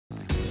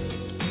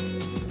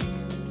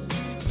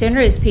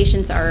Standardized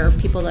patients are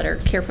people that are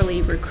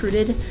carefully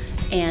recruited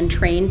and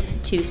trained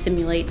to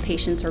simulate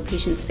patients or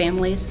patients'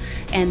 families,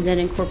 and then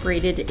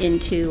incorporated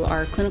into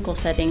our clinical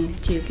setting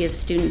to give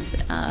students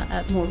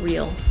a more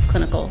real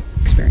clinical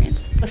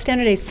experience. A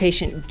standardized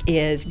patient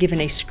is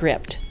given a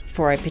script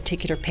for a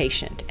particular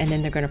patient, and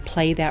then they're going to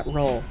play that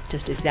role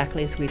just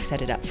exactly as we've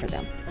set it up for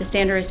them. The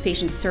standardized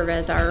patients serve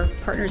as our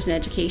partners in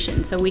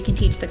education, so we can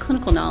teach the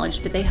clinical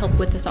knowledge, but they help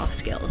with the soft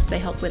skills. They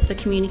help with the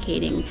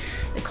communicating,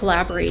 the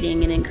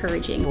collaborating, and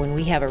encouraging. When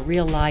we have a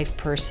real live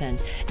person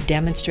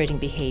demonstrating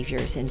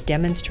behaviors and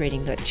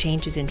demonstrating the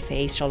changes in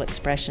facial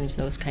expressions,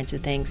 those kinds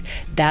of things,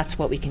 that's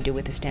what we can do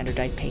with a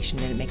standardized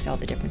patient, and it makes all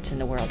the difference in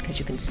the world because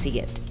you can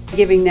see it.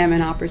 Giving them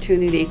an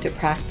opportunity to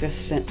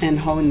practice and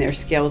hone their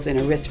skills in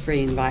a risk-free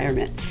environment.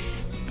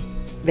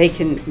 They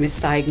can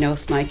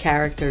misdiagnose my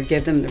character,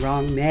 give them the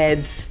wrong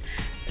meds,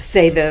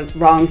 say the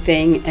wrong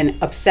thing, and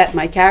upset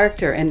my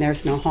character, and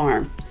there's no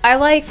harm. I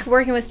like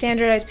working with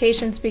standardized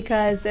patients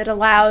because it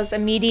allows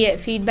immediate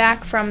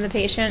feedback from the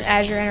patient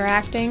as you're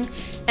interacting,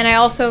 and I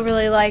also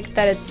really like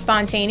that it's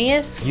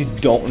spontaneous. You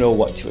don't know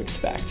what to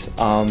expect,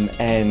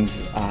 and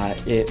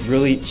it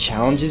really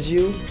challenges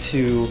you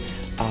to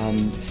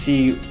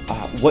see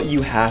what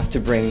you have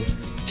to bring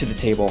to the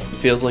table. It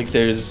feels like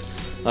there's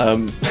a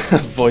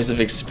voice of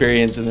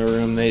experience in the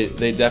room.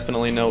 They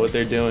definitely know what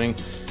they're doing,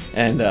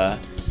 and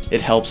it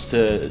helps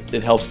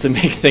to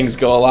make things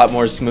go a lot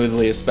more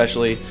smoothly,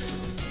 especially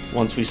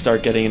once we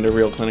start getting into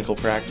real clinical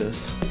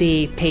practice.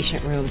 The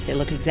patient rooms, they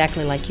look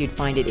exactly like you'd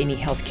find at any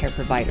healthcare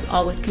provider.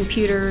 All with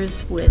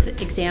computers, with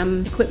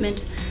exam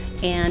equipment,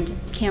 and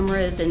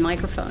cameras and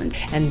microphones.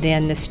 And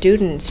then the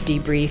students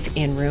debrief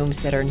in rooms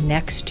that are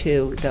next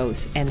to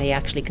those, and they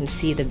actually can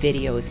see the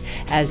videos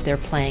as they're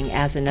playing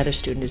as another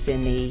student is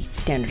in the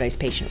standardized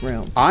patient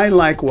room. I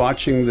like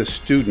watching the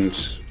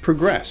students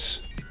progress.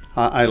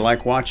 I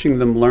like watching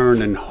them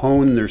learn and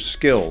hone their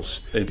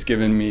skills. It's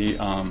given me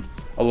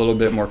a little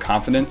bit more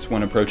confidence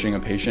when approaching a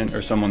patient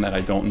or someone that I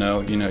don't know.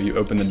 You know, you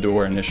open the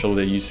door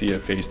initially, you see a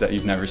face that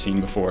you've never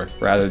seen before,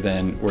 rather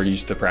than we're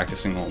used to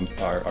practicing on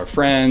our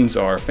friends,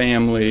 our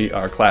family,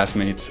 our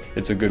classmates.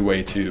 It's a good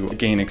way to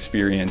gain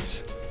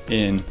experience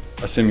in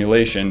a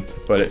simulation,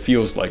 but it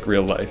feels like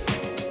real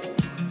life.